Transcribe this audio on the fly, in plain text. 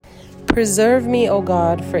Preserve me, O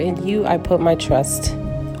God, for in you I put my trust.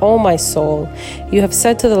 O my soul, you have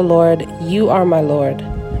said to the Lord, you are my Lord.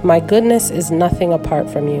 My goodness is nothing apart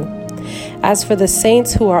from you. As for the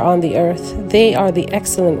saints who are on the earth, they are the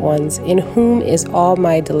excellent ones, in whom is all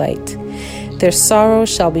my delight. Their sorrow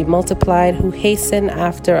shall be multiplied who hasten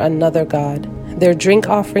after another God. Their drink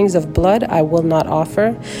offerings of blood I will not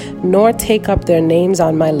offer, nor take up their names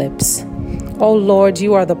on my lips. O Lord,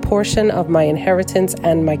 you are the portion of my inheritance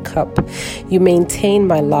and my cup. You maintain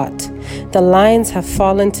my lot. The lines have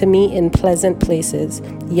fallen to me in pleasant places.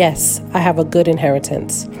 Yes, I have a good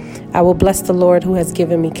inheritance. I will bless the Lord who has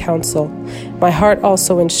given me counsel. My heart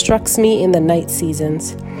also instructs me in the night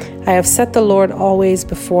seasons. I have set the Lord always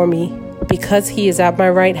before me. Because he is at my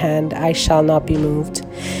right hand, I shall not be moved.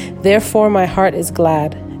 Therefore my heart is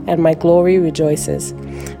glad, and my glory rejoices.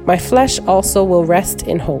 My flesh also will rest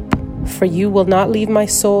in hope, for you will not leave my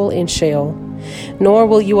soul in Sheol, nor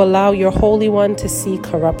will you allow your Holy One to see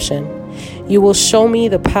corruption. You will show me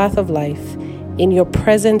the path of life. In your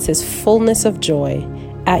presence is fullness of joy.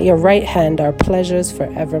 At your right hand are pleasures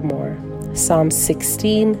forevermore. Psalm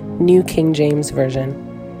 16, New King James Version.